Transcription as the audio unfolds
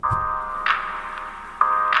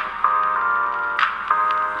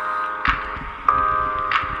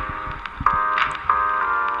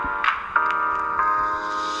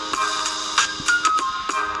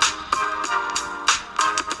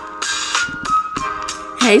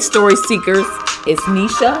Hey Story Seekers, it's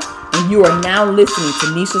Nisha, and you are now listening to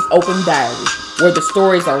Nisha's Open Diary, where the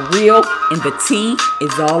stories are real and the tea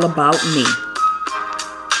is all about me.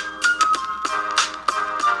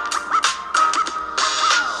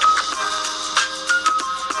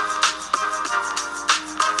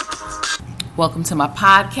 Welcome to my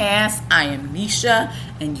podcast. I am Nisha,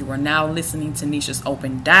 and you are now listening to Nisha's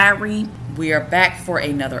Open Diary. We are back for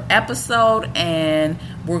another episode, and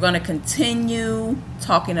we're going to continue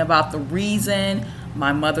talking about the reason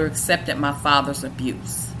my mother accepted my father's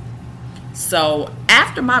abuse. So,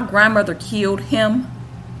 after my grandmother killed him,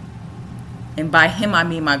 and by him I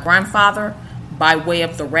mean my grandfather, by way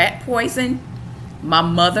of the rat poison, my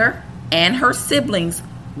mother and her siblings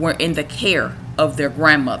were in the care of their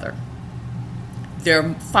grandmother.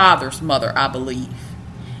 Their father's mother, I believe.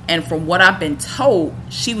 And from what I've been told,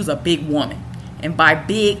 she was a big woman. And by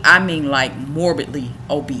big, I mean like morbidly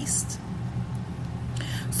obese.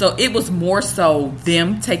 So it was more so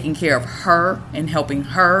them taking care of her and helping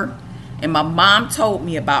her. And my mom told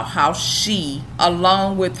me about how she,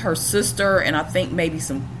 along with her sister and I think maybe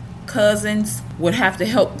some cousins, would have to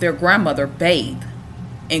help their grandmother bathe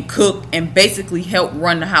and cook and basically help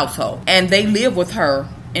run the household. And they lived with her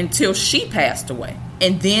until she passed away.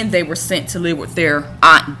 And then they were sent to live with their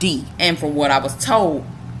Aunt D. And from what I was told,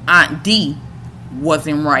 Aunt D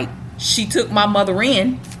wasn't right. She took my mother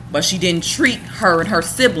in, but she didn't treat her and her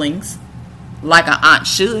siblings like an aunt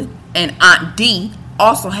should. And Aunt D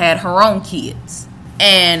also had her own kids.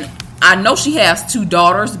 And I know she has 2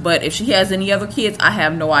 daughters, but if she has any other kids, I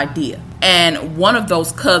have no idea. And one of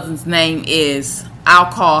those cousins' name is,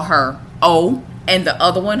 I'll call her O. And the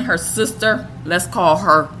other one, her sister, let's call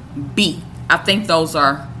her B. I think those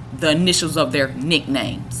are the initials of their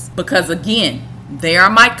nicknames. Because again, they are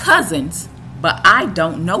my cousins, but I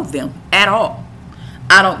don't know them at all.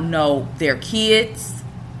 I don't know their kids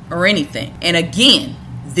or anything. And again,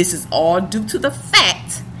 this is all due to the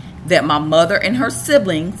fact that my mother and her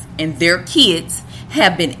siblings and their kids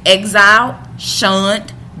have been exiled,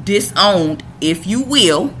 shunned, disowned, if you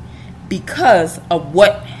will, because of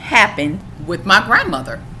what happened with my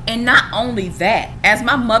grandmother. And not only that, as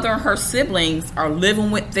my mother and her siblings are living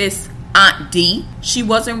with this Aunt D, she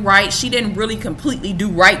wasn't right. She didn't really completely do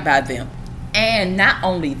right by them. And not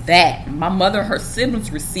only that, my mother and her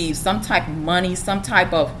siblings received some type of money, some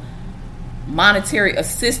type of monetary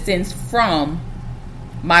assistance from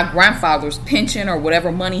my grandfather's pension or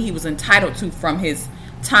whatever money he was entitled to from his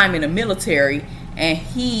time in the military. And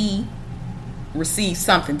he received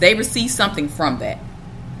something. They received something from that.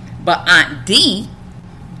 But Aunt D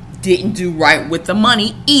didn't do right with the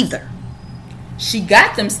money either. She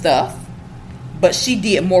got them stuff, but she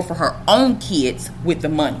did more for her own kids with the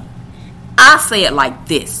money. I say it like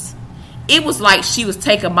this. It was like she was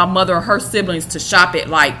taking my mother and her siblings to shop at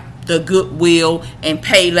like the Goodwill and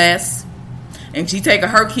Payless. And she taking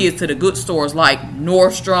her kids to the good stores like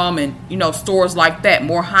Nordstrom and, stores like that,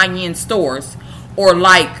 more high-end stores. Or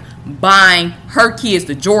like buying her kids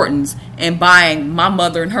the Jordans and buying my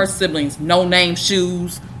mother and her siblings no-name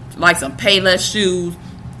shoes, like some Payless shoes,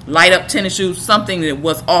 light-up tennis shoes, something that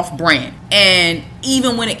was off-brand. And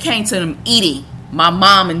even when it came to them eating, my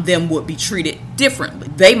mom and them would be treated differently.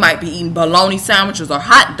 They might be eating bologna sandwiches or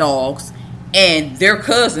hot dogs, and their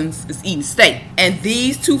cousins is eating steak. And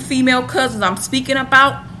these 2 female cousins I'm speaking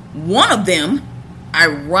about, one of them,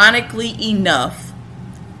 ironically enough,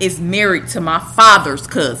 is married to my father's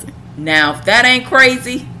cousin. Now, if that ain't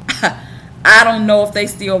crazy, I don't know if they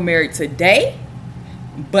still married today,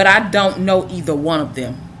 but I don't know either one of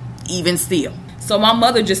them, even still. So my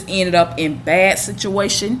mother just ended up in bad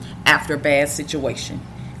situation after bad situation.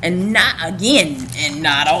 And not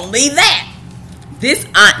only that, this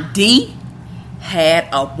Aunt D had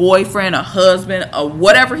a boyfriend, a husband, or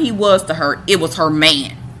whatever he was to her. It was her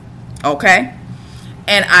man. Okay?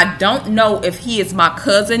 And I don't know if he is my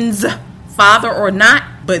cousin's father or not,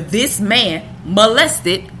 but this man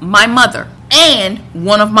molested my mother and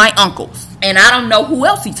one of my uncles. And I don't know who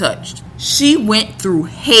else he touched. She went through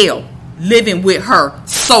hell living with her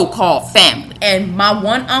so-called family. And my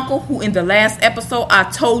one uncle, who in the last episode I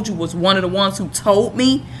told you was one of the ones who told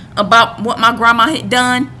me about what my grandma had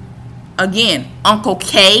done. Again, Uncle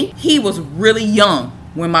K, he was really young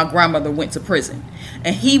when my grandmother went to prison.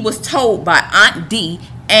 And he was told by Aunt D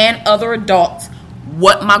and other adults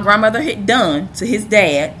what my grandmother had done to his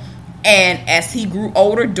dad. And as he grew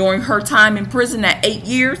older during her time in prison at 8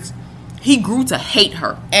 years, he grew to hate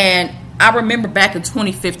her. And I remember back in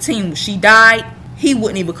 2015 when she died, he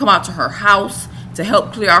wouldn't even come out to her house to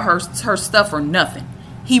help clear out her stuff or nothing.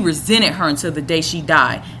 He resented her until the day she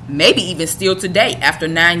died, maybe even still today after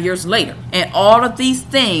 9 years later. And all of these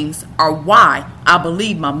things are why I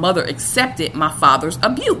believe my mother accepted my father's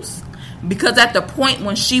abuse. Because at the point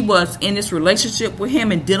when she was in this relationship with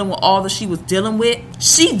him and dealing with all that she was dealing with,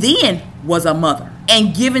 she then was a mother.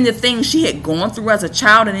 And given the things she had gone through as a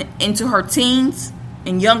child and into her teens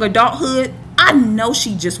and young adulthood, I know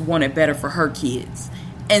she just wanted better for her kids.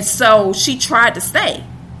 And so she tried to stay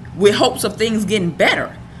with hopes of things getting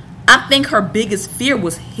better. I think her biggest fear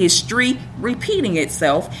was history repeating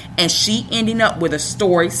itself and she ending up with a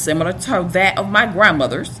story similar to that of my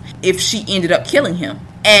grandmother's if she ended up killing him.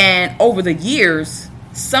 And over the years,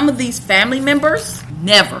 some of these family members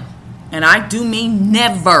never, and I do mean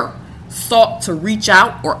never, sought to reach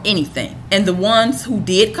out or anything. And the ones who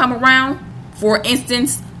did come around, for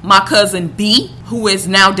instance, my cousin B, who is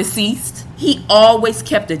now deceased, he always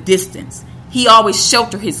kept a distance. He always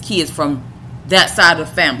sheltered his kids from that side of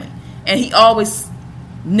the family. And he always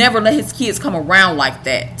never let his kids come around like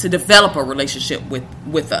that to develop a relationship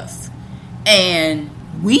with us. And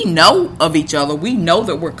we know of each other. We know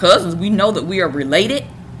that we're cousins. We know that we are related.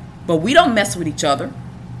 But we don't mess with each other.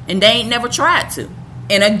 And they ain't never tried to.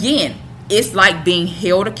 And again, it's like being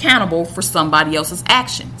held accountable for somebody else's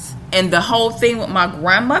actions. And the whole thing with my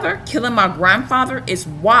grandmother killing my grandfather is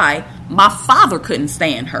why my father couldn't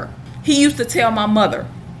stand her. He used to tell my mother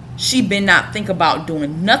she better not think about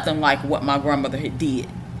doing nothing like what my grandmother had did.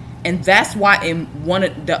 And that's why in one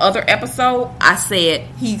of the other episode, I said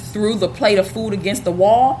he threw the plate of food against the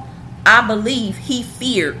wall. I believe he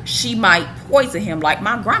feared she might poison him like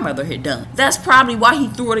my grandmother had done. That's probably why he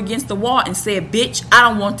threw it against the wall and said, bitch, I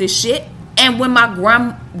don't want this shit. And when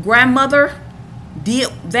my grandmother did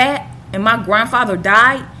that and my grandfather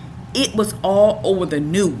died, it was all over the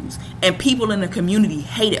news. And people in the community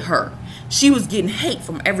hated her. She was getting hate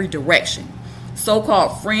from every direction.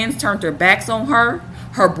 So-called friends turned their backs on her.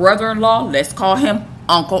 Her brother-in-law, let's call him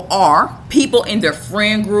Uncle R. People in their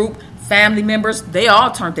friend group, family members, they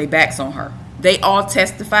all turned their backs on her. They all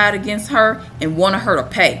testified against her and wanted her to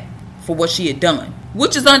pay for what she had done,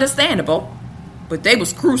 which is understandable, but they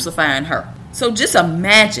was crucifying her. So just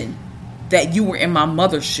imagine that you were in my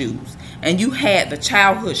mother's shoes and you had the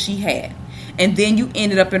childhood she had, and then you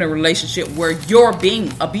ended up in a relationship where you're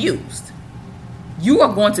being abused. You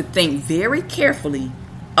are going to think very carefully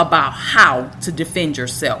about how to defend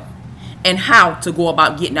yourself and how to go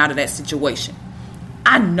about getting out of that situation.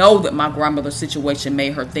 I know that my grandmother's situation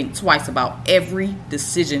made her think twice about every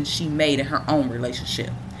decision she made in her own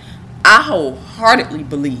relationship. I wholeheartedly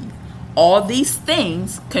believe all these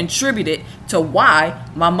things contributed to why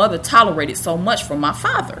my mother tolerated so much from my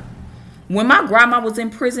father. When my grandma was in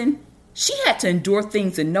prison, she had to endure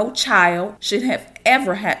things that no child should have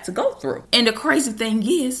ever had to go through. And the crazy thing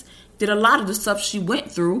is that a lot of the stuff she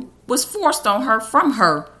went through was forced on her from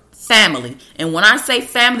her family. And when I say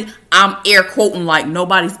family, I'm air quoting like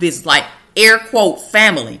nobody's business, like air quote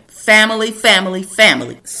family. Family, family,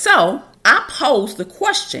 family. So I pose the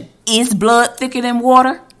question, is blood thicker than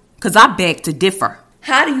water? Because I beg to differ.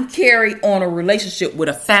 How do you carry on a relationship with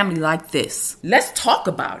a family like this? Let's talk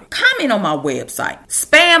about it. Comment on my website.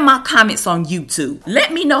 Spam my comments on YouTube.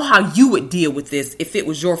 Let me know how you would deal with this if it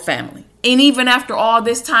was your family. And even after all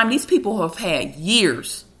this time, these people have had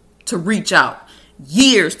years to reach out,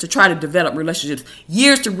 years to try to develop relationships,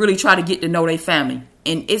 years to really try to get to know their family.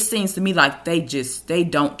 And it seems to me like they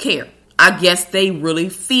don't care. I guess they really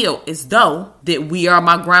feel as though that we are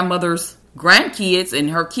my grandmother's grandkids and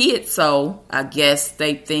her kids, so I guess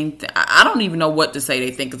they think I don't even know what to say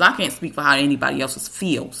they think, because I can't speak for how anybody else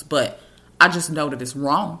feels, but I just know that it's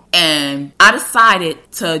wrong. And I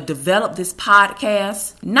decided to develop this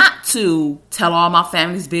podcast not to tell all my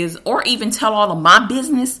family's business or even tell all of my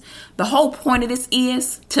business. The whole point of this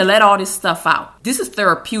is to let all this stuff out. This is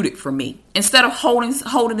therapeutic for me. Instead of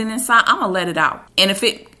holding it inside, I'm gonna let it out. And if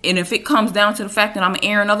it comes down to the fact that I'm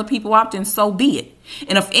airing other people out, then so be it.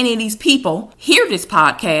 And if any of these people hear this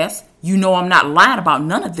podcast, you know I'm not lying about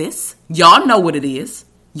none of this. Y'all know what it is.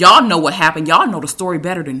 Y'all know what happened. Y'all know the story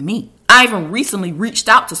better than me. I even recently reached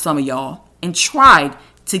out to some of y'all and tried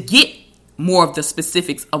to get more of the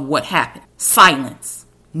specifics of what happened. Silence.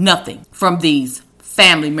 Nothing from these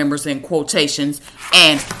family members in quotations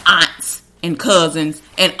and aunts and cousins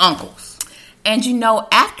and uncles. And you know,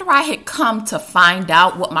 after I had come to find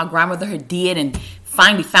out what my grandmother had did and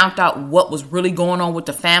finally found out what was really going on with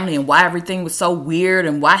the family and why everything was so weird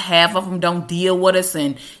and why half of them don't deal with us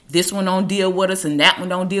and this one don't deal with us and that one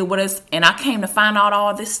don't deal with us, and I came to find out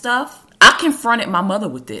all this stuff, I confronted my mother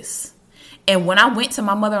with this. And when I went to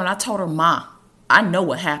my mother and I told her, Ma, I know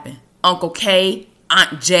what happened. Uncle K,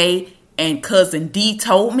 Aunt J, and cousin D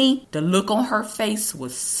told me, the look on her face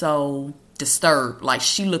was so disturbed. Like,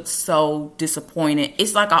 she looked so disappointed.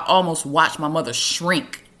 It's like I almost watched my mother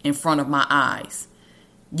shrink in front of my eyes.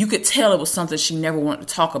 You could tell it was something she never wanted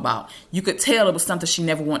to talk about. You could tell it was something she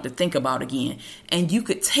never wanted to think about again. And you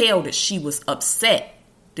could tell that she was upset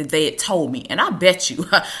that they had told me. And I bet you,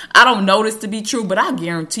 I don't know this to be true, but I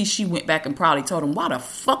guarantee she went back and probably told them, why the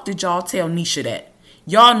fuck did y'all tell Nisha that?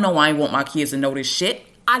 Y'all know I ain't want my kids to know this shit.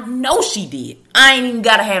 I know she did. I ain't even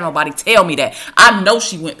gotta have nobody tell me that. I know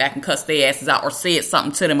she went back and cussed their asses out or said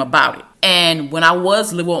something to them about it. And when I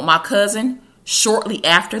was living with my cousin, shortly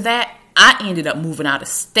after that, I ended up moving out of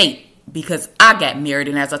state because I got married.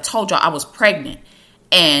 And as I told y'all, I was pregnant.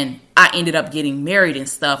 And I ended up getting married and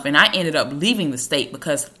stuff. And I ended up leaving the state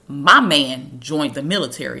because my man joined the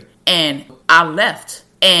military. And I left.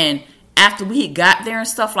 And after we had got there and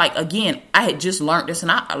stuff, like, again, I had just learned this.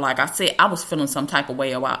 And like I said, I was feeling some type of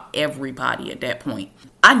way about everybody at that point.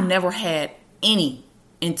 I never had any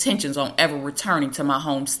intentions on ever returning to my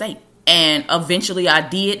home state. And eventually I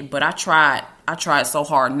did, but I tried so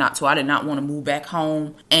hard not to. I did not want to move back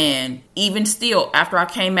home. And even still, after I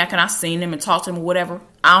came back and I seen them and talked to them or whatever,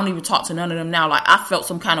 I don't even talk to none of them now. Like, I felt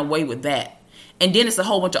some kind of way with that. And then it's a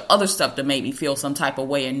whole bunch of other stuff that made me feel some type of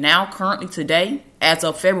way. And now, currently today, as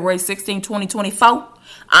of February 16, 2024,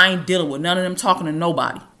 I ain't dealing with none of them talking to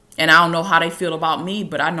nobody. And I don't know how they feel about me,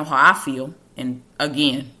 but I know how I feel. And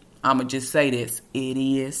again, I'm going to just say this. It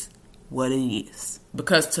is what it is.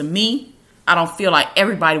 Because to me, I don't feel like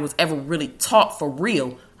everybody was ever really taught for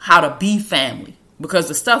real how to be family. Because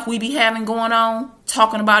the stuff we be having going on,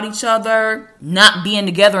 talking about each other, not being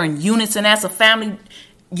together in unison as a family,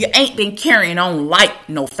 you ain't been carrying on like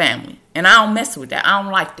no family. And I don't mess with that. I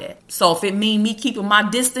don't like that. So if it mean me keeping my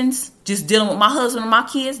distance, just dealing with my husband and my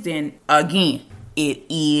kids, then again, it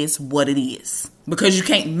is what it is. Because you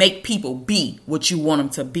can't make people be what you want them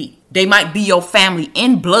to be. They might be your family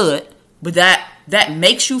in blood, but that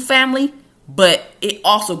makes you family. But it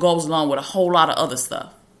also goes along with a whole lot of other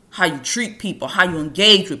stuff. How you treat people, how you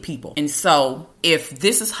engage with people. And so, if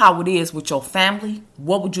this is how it is with your family,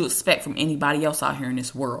 what would you expect from anybody else out here in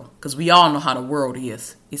this world? Because we all know how the world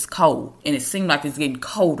is. It's cold. And it seems like it's getting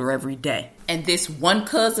colder every day. And this one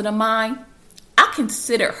cousin of mine, I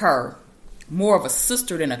consider her more of a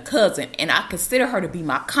sister than a cousin. And I consider her to be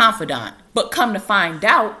my confidant. But come to find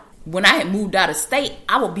out, when I had moved out of state,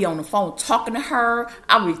 I would be on the phone talking to her.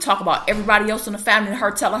 I would talk about everybody else in the family and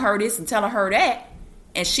her telling her this and telling her that.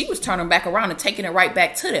 And she was turning back around and taking it right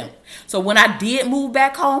back to them. So when I did move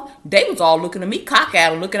back home, they was all looking at me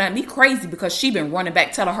cock-eyed, looking at me crazy because she been running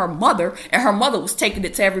back telling her mother, and her mother was taking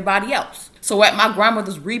it to everybody else. So at my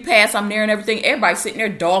grandmother's repast, I'm there and everything, everybody sitting there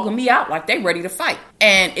dogging me out like they ready to fight.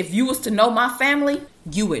 And if you was to know my family,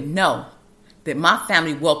 you would know that my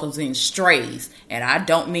family welcomes in strays. And I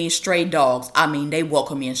don't mean stray dogs. I mean they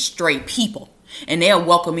welcome in stray people. And they'll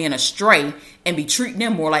welcome in a stray and be treating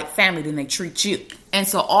them more like family than they treat you. And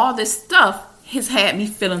so all this stuff has had me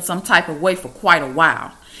feeling some type of way for quite a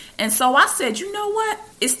while. And so I said, you know what?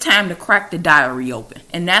 It's time to crack the diary open.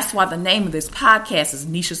 And that's why the name of this podcast is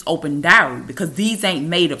Nisha's Open Diary. Because these ain't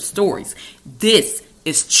made up stories. This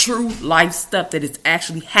is true life stuff that is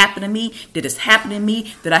actually happening to me, that is happening to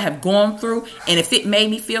me, that I have gone through. And if it made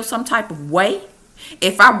me feel some type of way,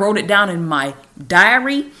 if I wrote it down in my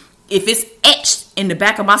diary, if it's etched in the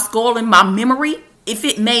back of my skull in my memory, if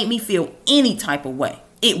it made me feel any type of way,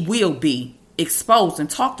 it will be exposed and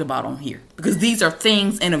talked about on here. Because these are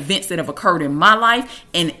things and events that have occurred in my life.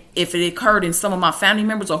 And if it occurred in some of my family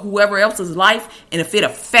members or whoever else's life, and if it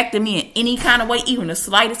affected me in any kind of way, even the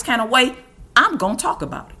slightest kind of way, I'm going to talk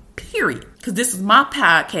about it. Period. Because this is my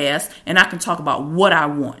podcast and I can talk about what I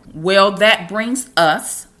want. Well, that brings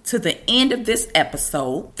us to the end of this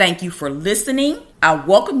episode. Thank you for listening. I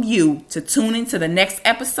welcome you to tune into the next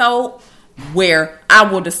episode where I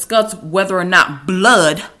will discuss whether or not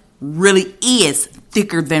blood really is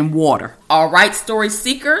thicker than water. All right, story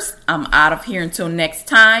seekers, I'm out of here until next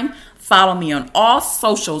time. Follow me on all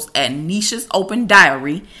socials at Nisha's Open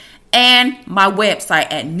Diary and my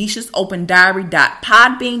website at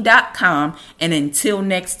nishasOpenDiary.podbean.com. And until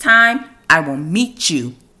next time, I will meet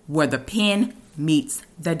you where the pen meets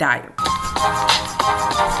the diary.